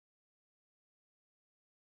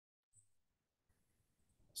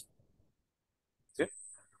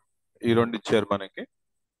ఈ రెండు ఇచ్చారు మనకి.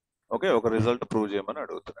 ఓకే, ఒక రిజల్ట్ ప్రూవ్ చేయమని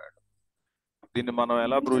అడుగుతున్నాడు. దీన్ని మనం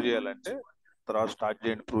ఎలా ప్రూవ్ చేయాలంటే, తర్వాత స్టార్ట్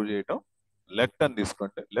చేయండి ప్రూవ్ చేయటం. లెట్ అని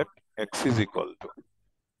తీసుకోండి. Let X is equal to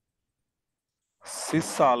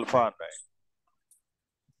cis alpha అన్నాయి.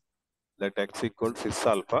 Let X equal cis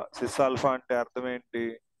alpha. Cis alpha అంటే అర్థం ఏంటి?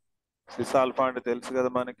 సిస్ ఆల్ఫా అంటే తెలుసు కదా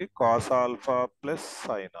మనకి, cos alpha plus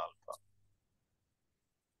sign alpha.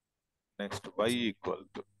 Next y equal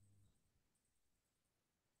to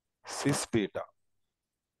cis beta.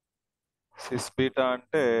 Cis beta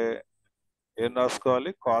అంటే ఏం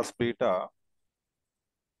రాసుకోవాలి? Cos beta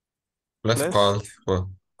plus plus call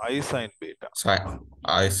I sign beta.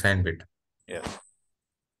 I sign bit. Yes.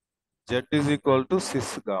 Z is equal to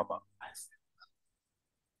cis gamma.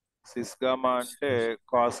 Cis gamma అంటే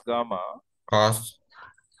cos gamma cos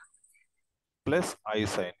plus I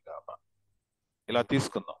sign gamma. ఇలా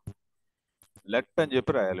తీసుకుందాం. Let అని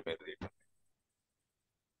చెప్పి రాయాలి మీరు వీటిని.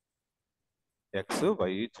 X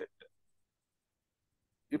why Z.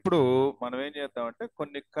 ఇప్పుడు మనం ఏం చేద్దామంటే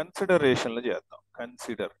కొన్ని కన్సిడరేషన్లు చేద్దాం.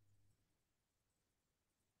 Consider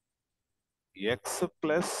X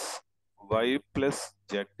plus why plus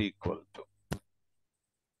Z equal to,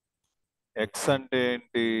 X అంటే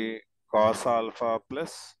ఏంటి? Cos alpha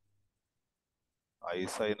plus I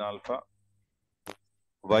sign alpha.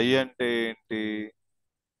 Why అంటే ఏంటి?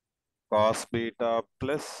 Cos beta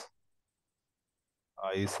plus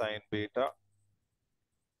I sign beta.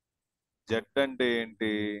 Z అంటే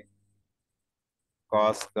ఏంటి?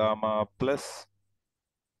 Cos gamma plus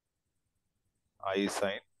I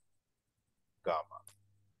sign gamma.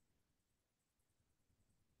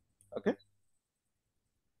 Okay,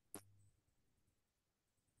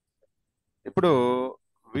 ఇప్పుడు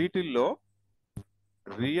వీటిల్లో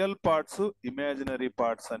రియల్ పార్ట్స్, ఇమాజినరీ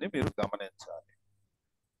పార్ట్స్ అని మీరు గమనించాలి.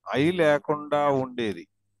 ఐ లేకుండా ఉండేది.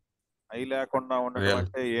 ఐ లేకుండా ఉండటం రియల్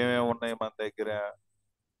అంటే ఏమేమి ఉన్నాయి మన దగ్గర?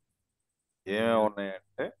 ఏమేమి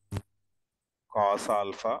ఉన్నాయంటే cos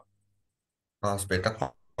alpha. Cos beta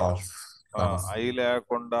cos gamma. I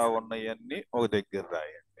లేకుండా ఉన్నవన్నీ ఒక దగ్గర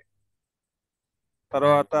రాయండి.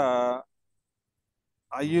 తర్వాత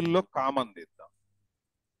ఐల్లో కామన్ తీద్దాం.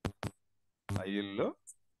 ఐల్లో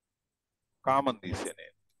కామన్ తీసే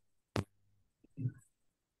నేను.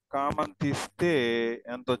 కామన్ తీస్తే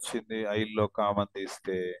ఎంత వచ్చింది? ఐల్లో కామన్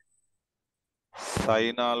తీస్తే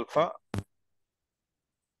sign alpha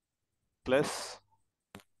plus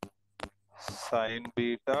sign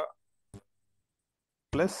beta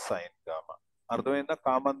plus sign gamma. అర్థమైందా?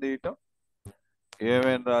 కామన్ తీయటం.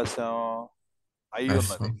 ఏమేం రాసాం? ఐ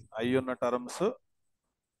ఉన్నది. ఐ ఉన్న టర్మ్స్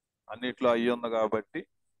అన్నిట్లో ఐ ఉంది కాబట్టి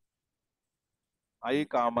ఐ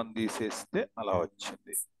కామన్ తీసేస్తే అలా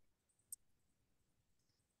వచ్చింది.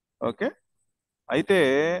 ఓకే, అయితే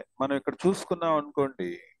మనం ఇక్కడ చూసుకున్నాం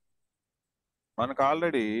అనుకోండి, మనకు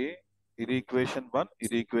ఆల్రెడీ ఇది ఈక్వేషన్ 1,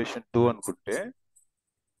 ఇది ఈక్వేషన్ 2 అనుకుంటే,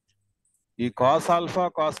 ఈ cos alpha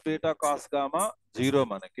cos beta cos gamma zero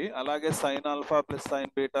మనకి, అలాగే sign alpha plus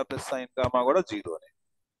sign beta plus sign gamma కూడా జీరోనే.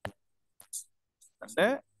 అంటే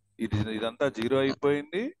ఇదంతా జీరో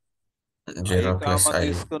అయిపోయింది. I zero plus common I.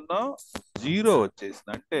 తీసుకున్నాం, జీరో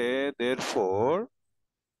వచ్చేసింది. అంటే there four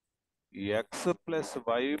X plus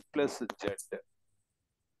why plus Z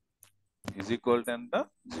is equal to ఎంత?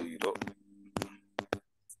 Zero.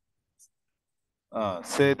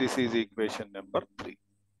 Say this is equation number 3.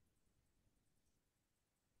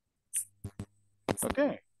 Okay,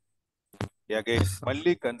 again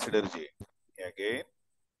మళ్ళీ consider చేయండి.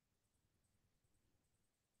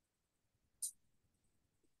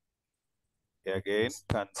 Again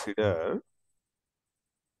consider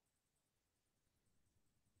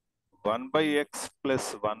 1 by x plus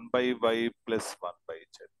 1 by y plus 1 by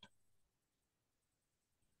z.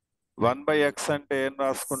 1 by x అంటే ఏం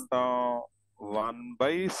రాసుకుంటాం? 1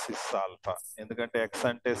 by cis alpha, ఎందుకంటే x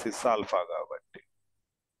అంటే cis alpha కాబట్టి.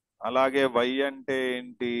 అలాగే y అంటే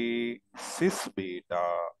ఏంటి? Cis beta.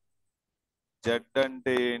 z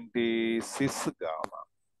అంటే ఏంటి? Cis gamma.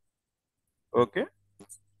 Okay,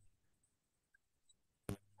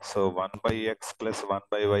 so 1 by x plus 1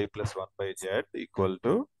 by y plus 1 by z equal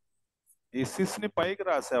to, ఈ సిస్ ని పైకి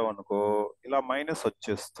రాసావనుకో ఇలా మైనస్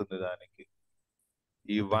వచ్చేస్తుంది దానికి.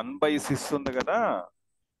 ఈ 1 by సిస్ ఉంది కదా,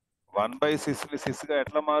 1 by సిస్ ని సిస్ గా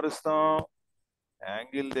ఎట్లా మారుస్తాం?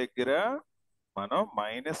 యాంగిల్ దగ్గర మనం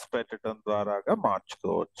మైనస్ పెట్టడం ద్వారాగా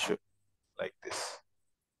మార్చుకోవచ్చు, లైక్ దిస్.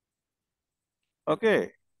 ఓకే,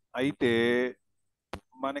 అయితే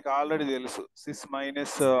మనకి ఆల్రెడీ తెలుసు సిస్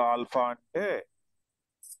మైనస్ ఆల్ఫా అంటే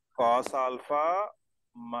cos alpha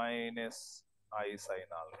minus I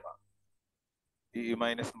sign alpha. ఈ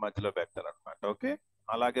మైనస్ మధ్యలో పెట్టాలన్నమాట. ఓకే,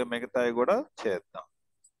 అలాగే మిగతాయి కూడా చేద్దాం.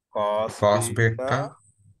 Cos cos beta beta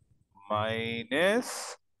minus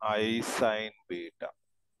I sign beta.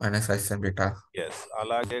 minus I sin beta yes,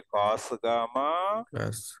 అలాగే cos gamma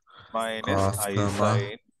plus minus cos I gamma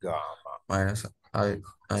sign gamma. minus I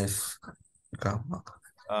gamma.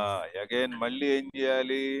 Again మళ్ళీ ఏం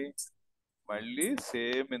చేయాలి? మళ్ళీ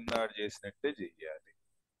సేమ్ ఇందాడు చేసినట్టే చెయ్యాలి.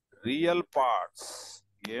 రియల్ పార్ట్స్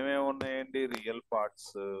ఏమేమి ఉన్నాయండి? రియల్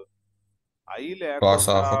పార్ట్స్ ఐ Cos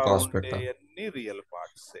లేకుండా alpha, cos ఉండే beta. అన్ని real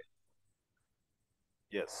parts.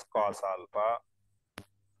 Yes, cos alpha,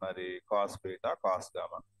 మరి cos beta, cos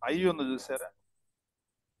gamma. I ఉంది చూసారా?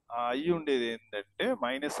 ఆ ఐ ఉండేది ఏంటంటే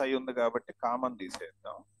మైనస్ ఐ ఉంది కాబట్టి కామన్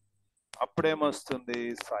తీసేద్దాం. అప్పుడేమొస్తుంది?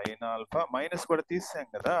 Sign alpha. మైనస్ కూడా తీసాం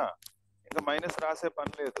కదా, ఇంకా మైనస్ రాసే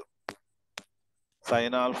పని లేదు.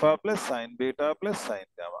 Sign alpha plus sign beta plus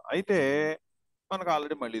sign gamma. అయితే మనకు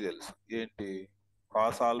ఆల్రెడీ మళ్ళీ తెలుసు ఏంటి?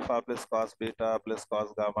 Cos alpha plus cos beta plus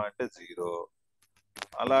cos gamma అంటే 0.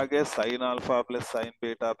 అలాగే sign alpha plus sign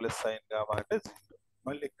beta plus sign gamma అంటే 0.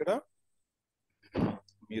 మళ్ళీ ఇక్కడ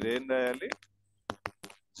మీరేం రాయాలి?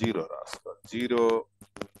 0 రాసుకోండి. 0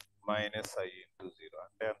 మైనస్ ఐ ఇంటూ 0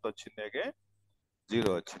 అంటే ఎంత వచ్చింది? అగైన్ 0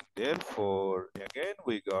 వచ్చింది. Therefore again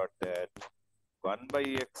we got that 1 by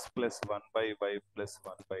x plus 1 by y plus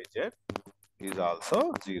 1 by z is also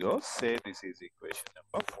 0. Say this is equation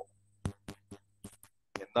number 4.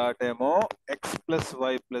 ఇందాటేమో x plus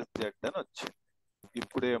y plus z అని వచ్చింది.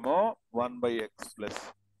 ఇప్పుడేమో 1 by x plus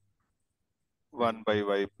 1 by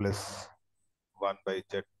y plus 1 by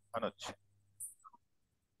z అని వచ్చింది.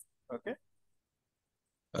 Okay,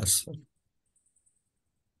 Yes, sir.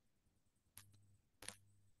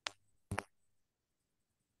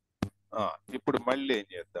 ఇప్పుడు మళ్ళీ ఏం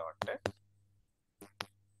చేద్దామంటే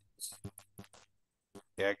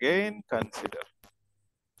again consider.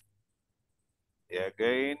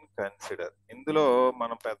 ఇందులో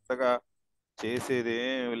మనం పెద్దగా చేసేది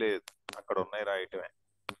ఏమి లేదు, అక్కడ ఉన్నాయి రాయటమే.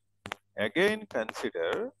 Again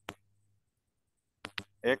consider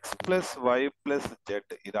X plus why plus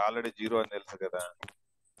Z, ఇది ఆల్రెడీ 0 అని తెలుసు కదా,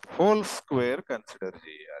 హోల్ స్క్వేర్ కన్సిడర్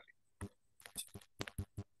చేయాలి.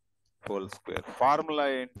 హోల్ స్క్వేర్ ఫార్ములా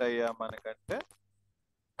ఏంటయ్యా మనకంటే?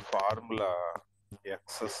 ఫార్ములా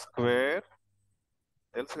ఎక్స్ స్క్వేర్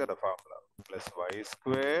తెలుసు కదా, formula plus y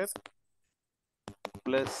square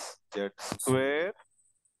plus Z square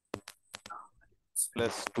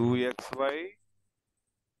plus 2xy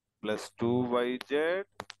plus 2yz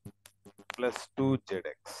plus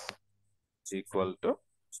 2zx equal to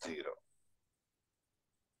 0.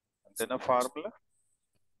 అంతేనా ఫార్ములా?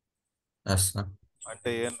 Yes, sir. అంటే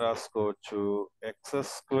ఏం రాసుకోవచ్చు? X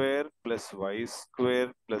square plus y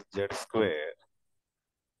square plus Z square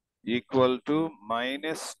equal to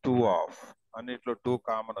minus 2 of, అన్నిట్లో 2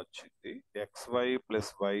 common వచ్చింది, xy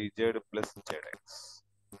plus yz plus zx.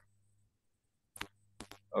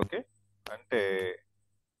 Okay, అంటే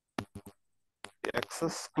X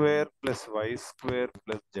square plus y square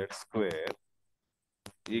plus Z square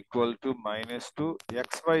equal to minus 2.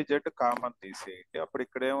 xyz common తీసేయండి, అప్పుడు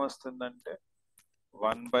ఇక్కడ ఏమొస్తుందంటే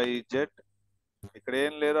 1 by z. ఇక్కడ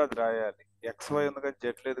ఏం లేదు, అది రాయాలి. xy ఉంది కానీ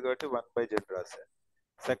జెడ్ లేదు కాబట్టి 1 by z రాశాను.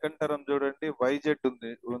 సెకండ్ టర్మ్ చూడండి, yz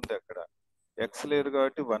ఉంది అక్కడ, x లేదు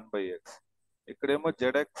కాబట్టి 1 by x. ఇక్కడేమో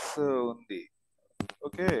zx ఉంది,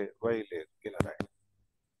 ఓకే, y లేదు, ఇలా రాయండి.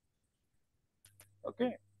 ఓకే,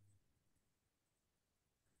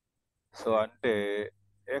 సో అంటే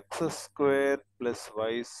X square plus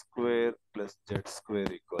y square plus Z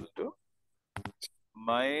square equal to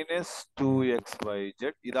minus 2xyz.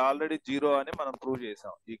 ఇది ఆల్రెడీ 0 అని మనం ప్రూవ్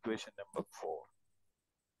చేసాం, ఈక్వేషన్ నెంబర్ 4.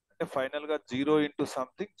 అంటే ఫైనల్ గా 0 ఇంటూ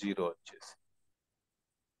సంథింగ్ 0 వచ్చేసి.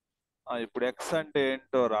 ఇప్పుడు ఎక్స్ అంటే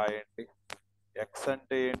ఏంటో రాయండి. ఎక్స్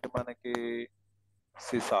అంటే ఏంటి మనకి?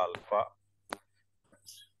 Cis alpha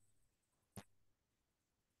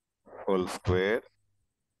whole square.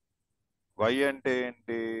 Why అంటే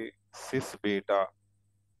ఏంటి? Cis beta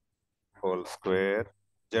whole square.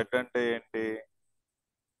 Z అంటే ఏంటి?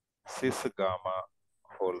 Cis gamma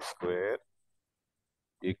whole square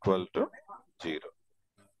equal to 0.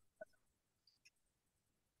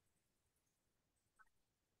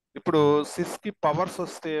 ఇప్పుడు సిస్ కి పవర్స్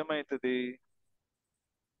వస్తే ఏమైతుంది?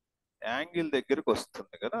 యాంగిల్ దగ్గరికి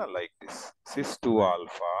వస్తుంది కదా, లైక్ దిస్. సిస్ 2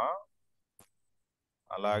 ఆల్ఫా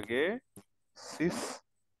అలాగే సిస్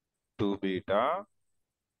 2 బీటా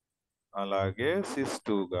అలాగే sys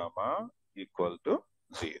 2 gamma equal to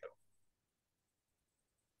 0.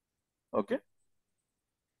 Okay,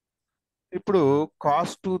 ఇప్పుడు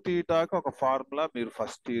కాస్ 2 తీటాకి ఒక ఫార్ములా మీరు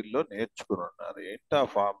ఫస్ట్ ఇయర్ లో నేర్చుకుని ఉన్నారు. ఏంటి ఆ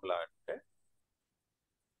ఫార్ములా అంటే?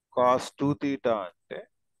 కాస్ 2 తీటా అంటే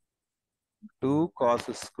 2 cos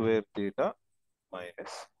square theta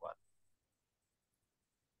minus 1.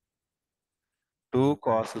 2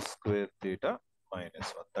 cos square theta minus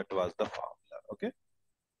 1. That was the formula. Okay.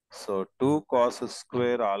 So 2 cos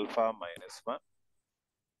square alpha minus 1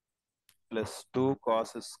 plus 2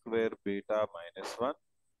 cos square beta minus 1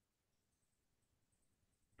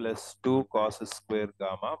 plus 2 cos square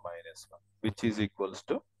gamma minus 1, which is equals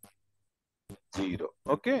to 0.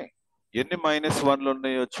 Okay, ఎన్ని -1లు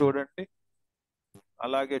ఉన్నాయో చూడండి.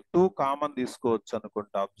 అలాగే 2 common తీసుకోవచ్చు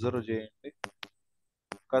అనుకుంటా, observe చేయండి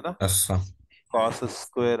కదా. Yes, sir. Cos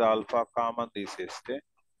square alpha common తీసేస్తే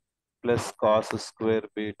plus cos square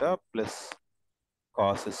beta plus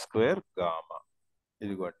cos square gamma,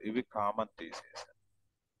 ఇదిగోండి ఇవి కామన్ తీసేసాను.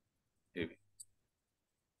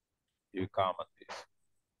 ఇవి కామన్ తీసి,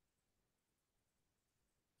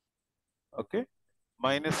 ఓకే.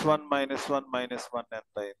 -1 -1 -1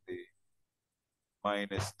 ఎంత అయింది?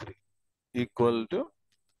 -3 ఈక్వల్ టు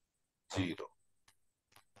 0.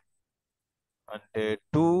 అంటే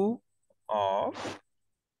 2 of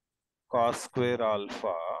cos square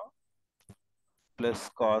alpha plus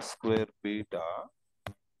cos square beta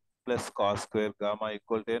plus cos square gamma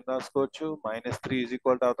equal to ఏం రాసుకోవచ్చు? -3 ఈజ్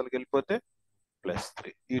ఈక్వల్ టు అవతలకి వెళ్ళిపోతే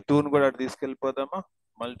 +3. ఈ 2ను కూడా అటు తీసుకెళ్ళిపోదామా?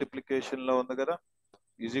 మల్టిప్లికేషన్ లో ఉంది కదా.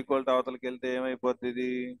 ఈజ్ ఈక్వల్ టు అవతలకి వెళ్తే ఏమైపోద్ది? ఇది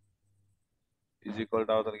ఈజ్ ఈక్వల్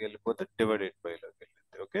టు అవతలకి వెళ్ళిపోతే డివైడెడ్ బై లోకి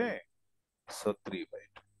వెళ్ళింది. Okay, so 3/2.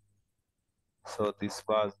 So this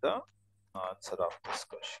was the answer of this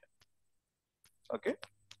question. Okay.